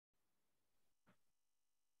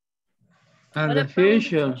And what the about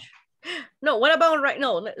future. the future? No, what about right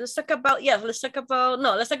now? Let's talk about, yes, let's talk about,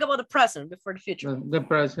 no, let's talk about the present before the future. The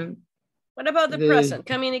present. What about the The present?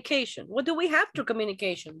 Communication. What do we have through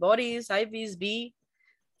communication? Bodies, IVs, B.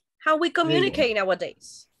 How we communicate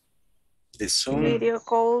nowadays? The Zoom. Video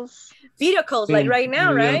calls. Video calls, like right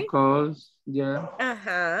now, video right? calls. Yeah.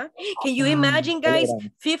 Uh-huh. Can you imagine, guys,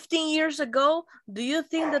 15 years ago, do you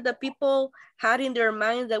think that the people had in their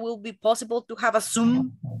mind that it will be possible to have a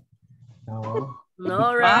Zoom? No.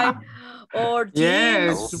 No, right? Or Teams,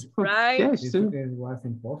 Yes. right? Yes. It was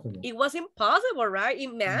impossible. It was impossible, right?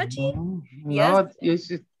 Imagine. No, Yes.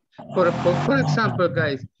 yes. For example,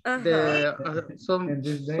 guys, the some And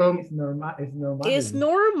this day some is normal. It's normal. It's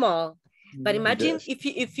normal. But imagine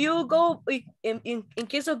Yes. if you go in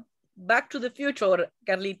case of Back to the Future, or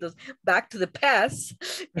Carlitos, Back to the Past,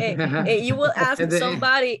 you will ask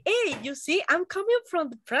somebody, hey, you see, I'm coming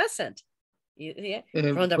from the present. Yeah,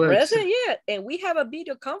 from the present, yeah. And we have a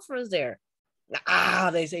video conference there. Ah,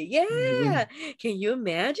 they say, yeah. Can you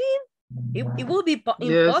imagine? It will be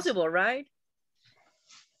impossible, right?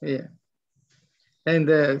 Yeah. And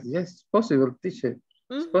yes, possible, teacher.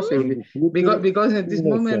 It's possible because at this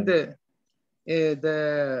moment the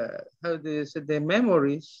how do you say, the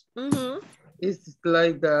memories is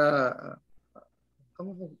like the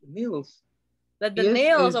nails. Like the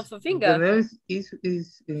nails of a finger. The nails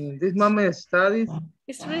is in this moment studied.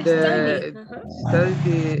 It's really tiny.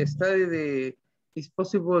 Study the it's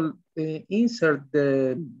possible insert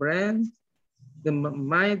the brain, the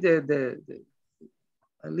mind, the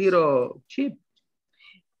a little chip.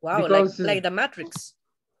 Wow, because, like the Matrix.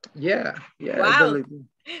 Yeah. Wow.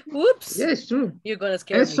 Whoops. Yeah, it's true. You're gonna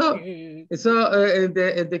scare me. So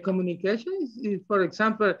the communication is, for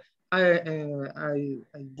example, I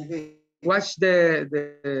watch the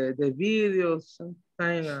videos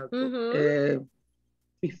sometime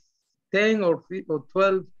 10 or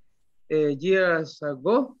 12 years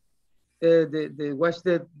ago. They watch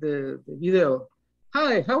the video.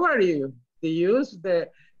 Hi, how are you? They use the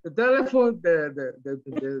telephone,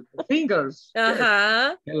 the fingers.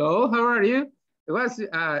 Uh-huh. Hello, how are you? It was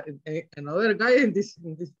another guy in this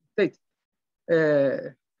state.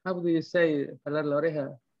 How do you say? Jalar la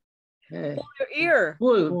oreja. Pull your ear.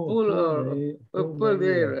 Pull the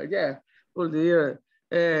ear. Yeah, pull the ear.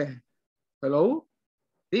 Hello.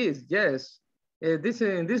 Yes. In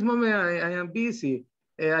this moment I am busy.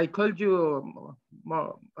 I called you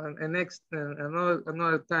more next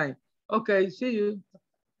another time. Okay, see you.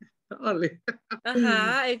 Only.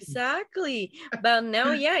 Exactly. But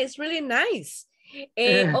now, yeah, it's really nice.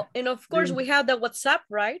 And of course, we have the WhatsApp,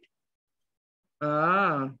 right?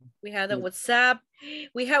 We have the WhatsApp.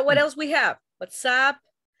 We have, what else we have? WhatsApp,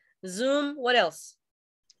 Zoom, what else?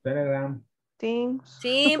 Telegram. Teams.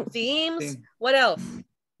 What else?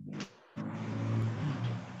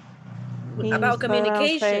 About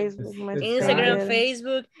communication. Instagram,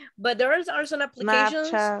 Facebook. But there are some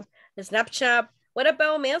applications. Snapchat. What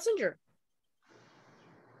about Messenger?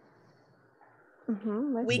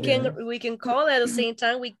 We can call at the same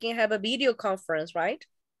time. We can have a video conference, right?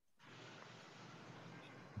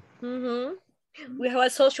 We have a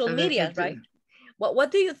social media, right?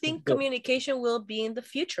 What do you think communication will be in the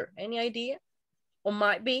future? Any idea? Or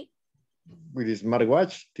might be? With the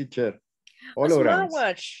smartwatch, teacher. Holograms.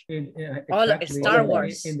 Smartwatch. Star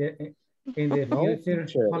Wars. In the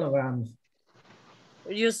future, holograms.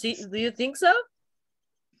 Do you think so?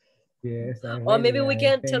 Yes. Or maybe we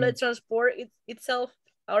can teletransport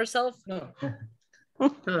ourselves. No.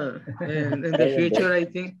 In the future, I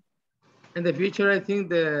think. In the future, I think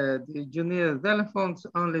the junior telephones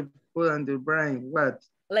only put on the brain. What?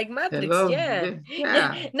 Like Matrix, Hello?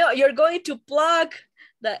 Yeah. No, you're going to plug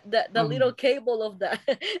the little cable of the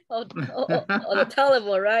of the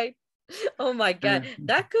telephone, right? Oh my God,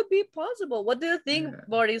 that could be possible. What do you think,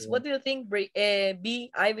 Boris? What do you think, B.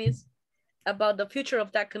 Ivis, about the future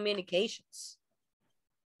of that communications?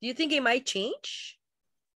 Do you think it might change?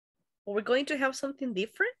 Or we're going to have something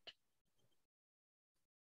different?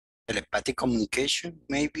 Telepathic communication,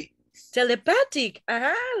 maybe. Telepathic,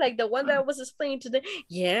 like the one that I was explaining today.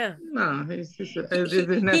 Yeah. No,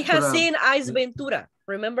 he has seen Ice Ventura.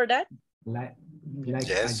 Remember that? Like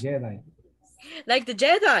yes. a Jedi. Like the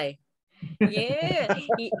Jedi. Yeah.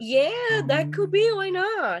 Yeah, that could be. Why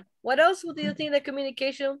not? What else do you think the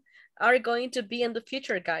communication are going to be in the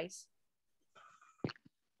future, guys?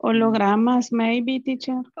 Hologramas, maybe,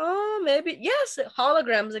 teacher. Oh, maybe. Yes,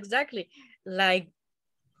 holograms, exactly. Like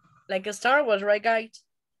a Star Wars, right, guys?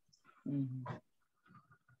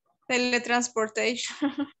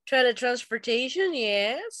 Teletransportation. Teletransportation,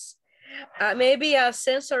 yes. Maybe a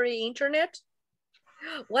sensory internet.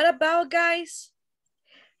 What about, guys,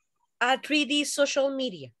 a 3D social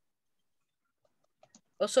media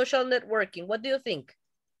or social networking? What do you think?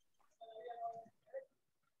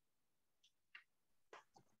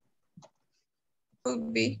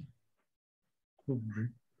 Could be. Could be.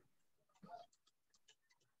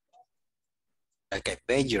 Like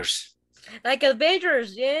Avengers. Like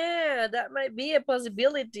Avengers, yeah, that might be a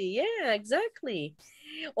possibility. Yeah, exactly.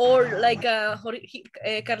 Or like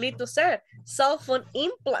Carlito said, cell phone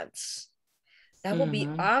implants. That would be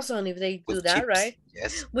awesome if they do With that, chips. right?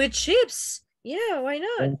 Yes. With chips. Yeah, why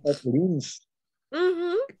not?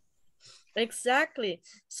 Exactly.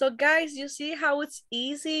 So guys, you see how it's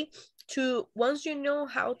easy to, once you know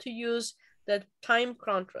how to use the time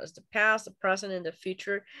contrast, the past, the present, and the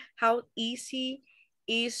future, how easy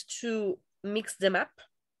is to mix them up.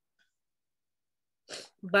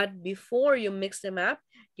 But before you mix them up,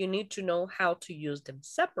 you need to know how to use them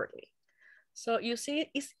separately. So you see,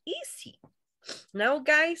 it's easy. Now,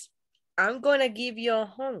 guys, I'm gonna give you a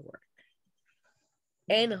homework.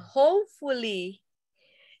 And hopefully,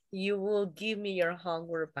 you will give me your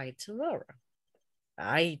homework by tomorrow.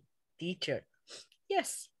 Teacher.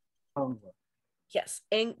 Yes. Homework. Yes.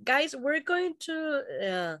 And guys, we're going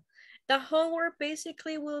to, the homework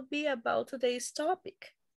basically will be about today's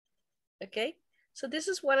topic. Okay. So this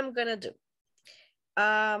is what I'm gonna do.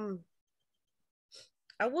 I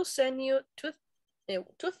will send you two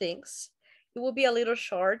things. It will be a little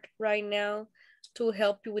short right now to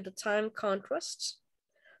help you with the time contrast.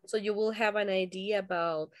 So you will have an idea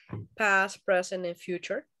about past, present, and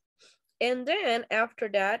future. And then after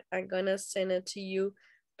that, I'm gonna send it to you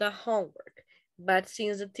the homework. But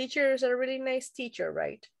since the teacher is a really nice teacher,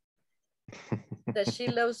 right? That she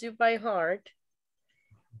loves you by heart.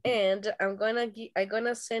 And I'm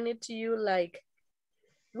gonna send it to you like,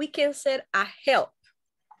 we can set a help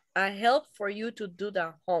for you to do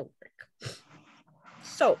the homework.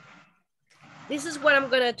 So this is what I'm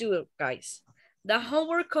gonna do, guys. The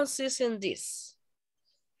homework consists in this.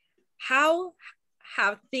 How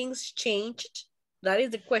have things changed? That is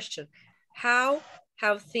the question. How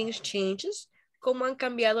have things changed? ¿Cómo han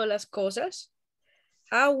cambiado las cosas?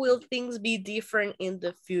 How will things be different in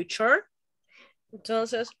the future?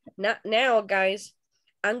 Entonces, now guys,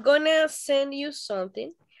 I'm gonna send you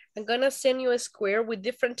something. I'm gonna send you a square with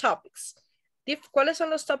different topics. ¿Cuáles son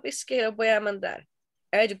los topics que les voy a mandar?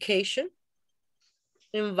 Education,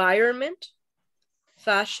 environment,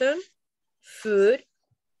 fashion, food,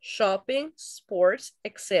 shopping, sports,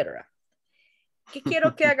 etc. ¿Qué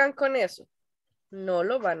quiero que hagan con eso? No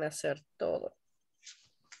lo van a hacer todo.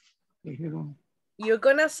 You're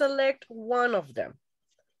gonna select one of them.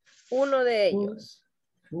 Uno de ellos.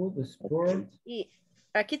 Food, sport. Y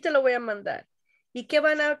aquí te lo voy a mandar. ¿Y qué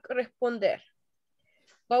van a responder?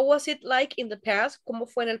 What was it like in the past? ¿Cómo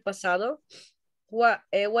fue en el pasado? What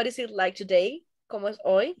is it like today? ¿Cómo es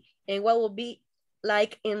hoy? And what will be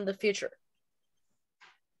like in the future?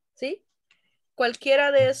 ¿Sí?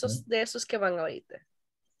 Cualquiera de esos que van ahorita.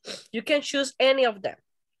 You can choose any of them.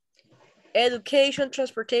 Education,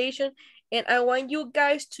 transportation, and I want you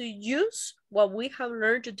guys to use what we have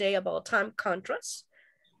learned today about time contrast.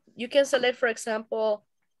 You can select, for example,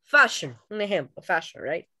 fashion, un ejemplo, fashion,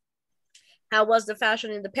 right? How was the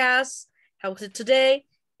fashion in the past? How was it today?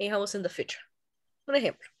 And how was it in the future? Un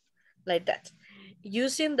ejemplo, like that.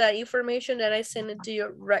 Using the information that I sent it to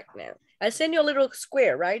you right now. I sent you a little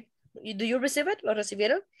square, right? Do you receive it? ¿Lo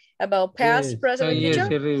recibieron? About past, present, and future?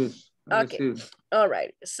 Yes, okay. All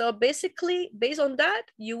right. So basically, based on that,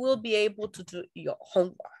 you will be able to do your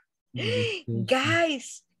homework.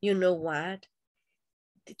 Guys, you know what?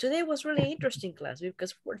 Today was really interesting class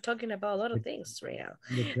because we're talking about a lot of things right now.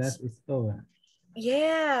 The class is over.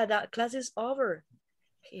 Yeah, that class is over.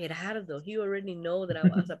 Gerardo, you already know that I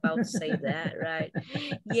was about to say that, right?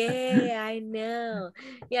 Yeah, I know.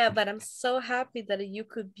 Yeah, but I'm so happy that you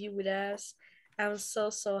could be with us. I'm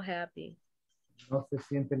so happy. No se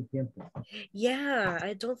siente el tiempo. Yeah,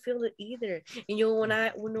 I don't feel it either. And you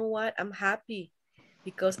know what? I'm happy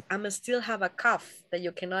because I'm still have a cough that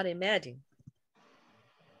you cannot imagine.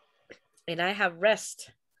 And I have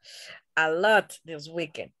rest a lot this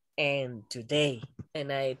weekend and today.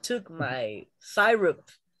 And I took my syrup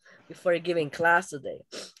before giving class today.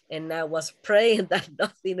 And I was praying that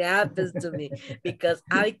nothing happens to me because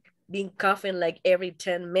I've been coughing like every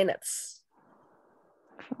 10 minutes.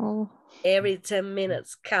 Oh. Every 10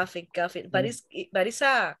 minutes, coughing. But it's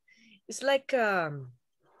like,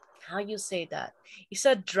 how you say that? It's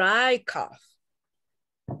a dry cough.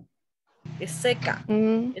 It's seca.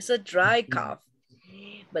 It's a dry cough.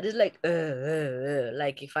 but it's like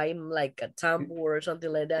if I'm like a tambo or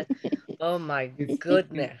something like that. Oh my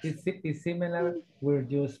goodness. It's similar where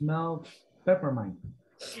you smell peppermint.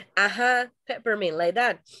 Peppermint, like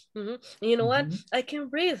that. You know what? I can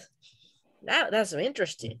breathe. That's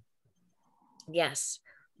interesting. Yes,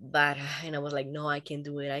 but and I was like, no, I can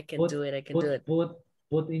do it. I can do it. I can do it.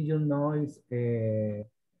 Put in your noise Big.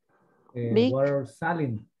 water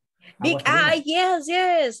saline. Big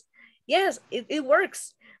yes, it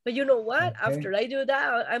works. But you know what? Okay. After I do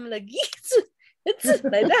that, I'm like, yes, it's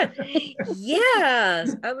like that.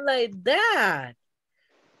 Yes, I'm like that.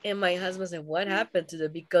 And my husband said, what happened to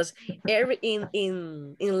them? Because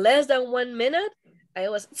in less than 1 minute, I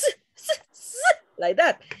was like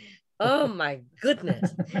that. Oh my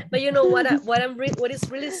goodness. But you know what is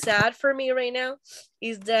really sad for me right now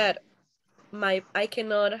is that I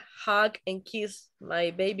cannot hug and kiss my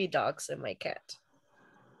baby dogs and my cat.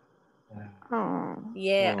 Oh.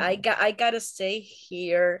 Yeah, I gotta stay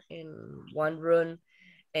here in one room,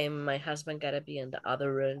 and my husband gotta be in the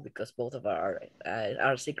other room because both of our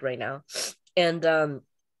are sick right now. And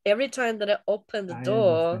every time that I open the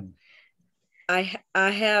door, I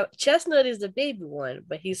have Chestnut is the baby one,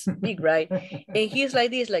 but he's big, right? And he's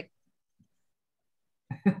like this, like,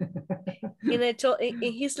 and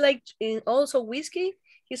he's like, and also Whiskey,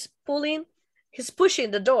 he's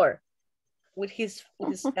pushing the door with his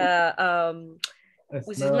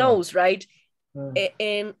nose, right?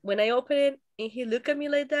 And when I open it, and he looked at me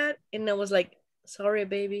like that, and I was like, sorry,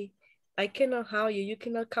 baby, I cannot hug you. You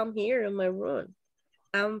cannot come here in my room.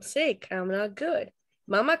 I'm sick. I'm not good.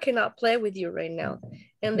 Mama cannot play with you right now.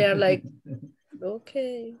 And they're like,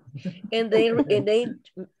 okay. And they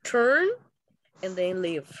turn and they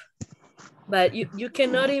leave. But you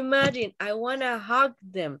cannot imagine. I want to hug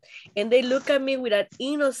them. And they look at me with an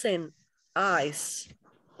innocent eyes.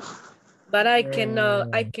 But I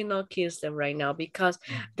cannot kiss them right now because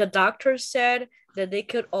the doctor said that they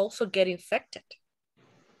could also get infected.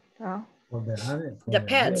 Oh. The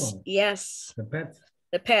pets, yes.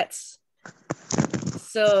 The pets.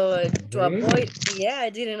 So to avoid, I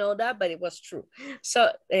didn't know that, but it was true.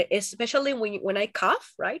 So especially when I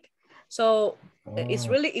cough, right? So it's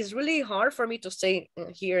really hard for me to stay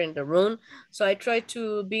here in the room. So I try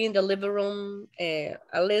to be in the living room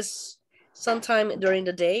at least sometime during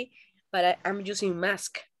the day, but I'm using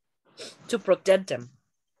mask to protect them.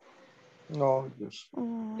 No, yes.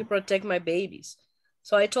 To protect my babies.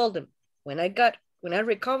 So I told them when I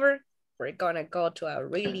recover, we're gonna go to a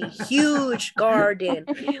really huge garden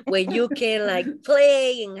where you can like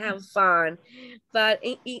play and have fun. But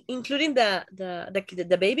including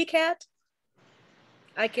the baby cat,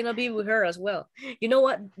 I cannot be with her as well. You know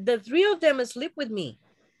what? The 3 of them sleep with me.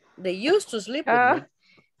 They used to sleep with me,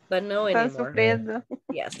 but no anymore.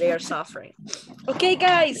 Yes, they are suffering. Okay,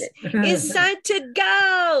 guys, it's time to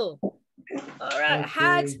go. All right,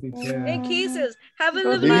 hugs and kisses. Have a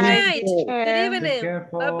lovely night. Good evening.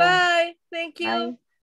 Bye-bye. Thank you. Bye.